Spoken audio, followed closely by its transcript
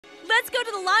Let's go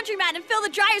to the laundromat and fill the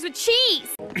dryers with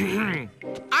cheese.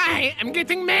 I am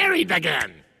getting married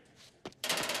again.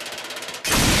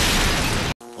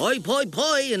 Poi, poi,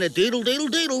 poi, and a doodle, doodle,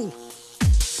 doodle.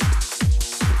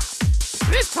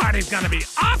 This party's gonna be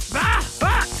off the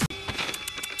hook.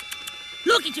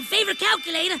 Look, it's your favorite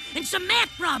calculator and some math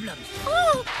problems.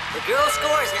 Oh. The girl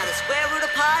score is now the square root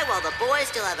of pi, while the boys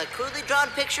still have a crudely drawn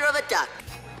picture of a duck.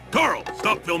 Carl,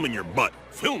 stop filming your butt.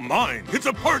 Film mine. It's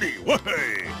a party.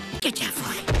 Way! Get that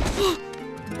funny.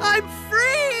 I'm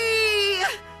free!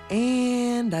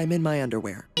 And I'm in my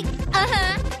underwear.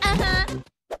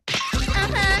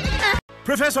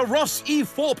 Professor Ross E.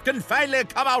 Thorpe can finally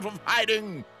come out of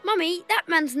hiding. Mummy, that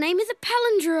man's name is a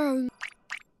palindrome.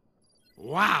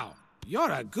 Wow,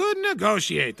 you're a good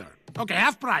negotiator. Okay,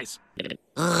 half price.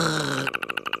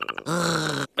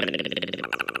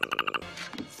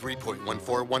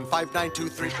 3.141592,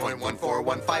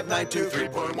 3.141592,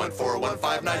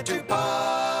 3.141592,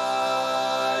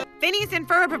 pi! Phineas and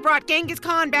Ferb have brought Genghis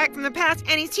Khan back from the past,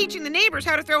 and he's teaching the neighbors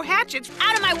how to throw hatchets.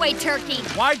 Out of my way, turkey.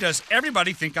 Why does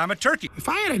everybody think I'm a turkey? If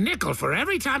I had a nickel for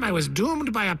every time I was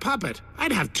doomed by a puppet,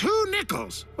 I'd have 2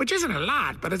 nickels, which isn't a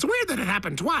lot, but it's weird that it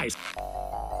happened twice.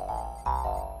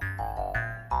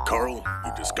 Carl,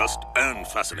 you disgust and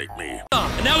fascinate me.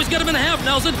 And now he's got him in a half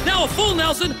Nelson, now a full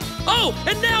Nelson. Oh,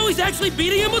 and now he's actually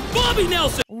beating him with Bobby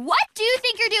Nelson. What do you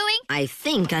think you're doing? I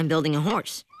think I'm building a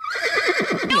horse.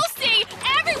 You'll see.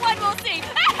 Everyone will see.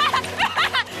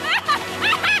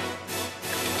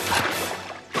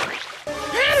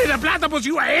 Hey, the platypus,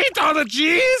 you ate all the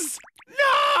cheese?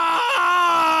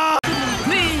 No!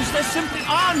 Means there simply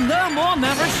are no more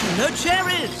maraschino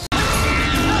cherries.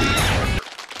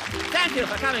 Thank you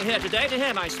for coming here today to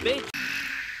hear my speech.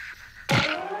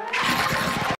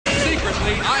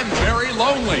 Secretly, I'm very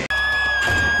lonely.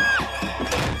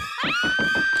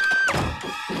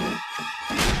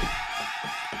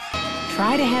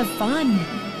 Try to have fun.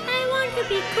 I want to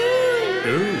be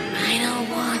cool. Ooh. I don't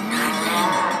want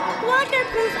nothing.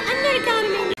 Waterproof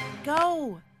undergarment.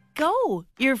 Go.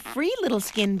 You're free, little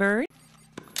skin bird.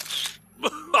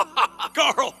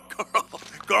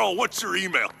 Carl, what's your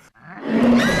email?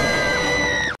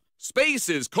 Space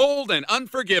is cold and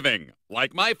unforgiving,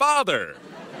 like my father.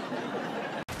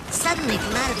 Suddenly,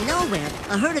 from out of nowhere,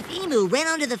 a herd of emu ran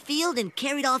onto the field and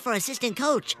carried off our assistant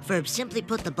coach. Ferb simply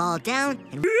put the ball down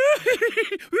and...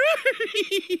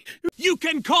 You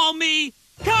can call me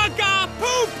Caca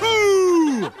Poo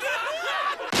Poo.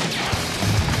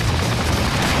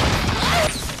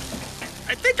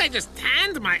 I think I just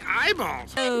tanned my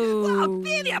eyeballs. Oh.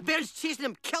 Baby, I better chasing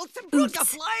him, killed some brutes are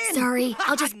flying. Sorry,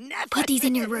 I'll just put these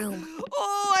in your room.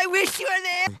 Oh, I wish you were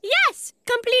there. Yes,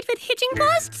 complete with hitching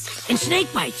posts And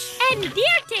snake bites. and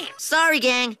deer tails. Sorry,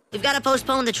 gang. We've got to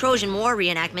postpone the Trojan War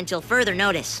reenactment till further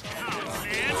notice.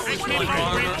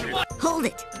 Hold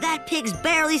it. That pig's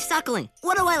barely suckling.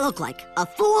 What do I look like? A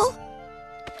fool?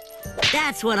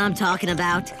 That's what I'm talking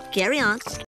about. Carry on.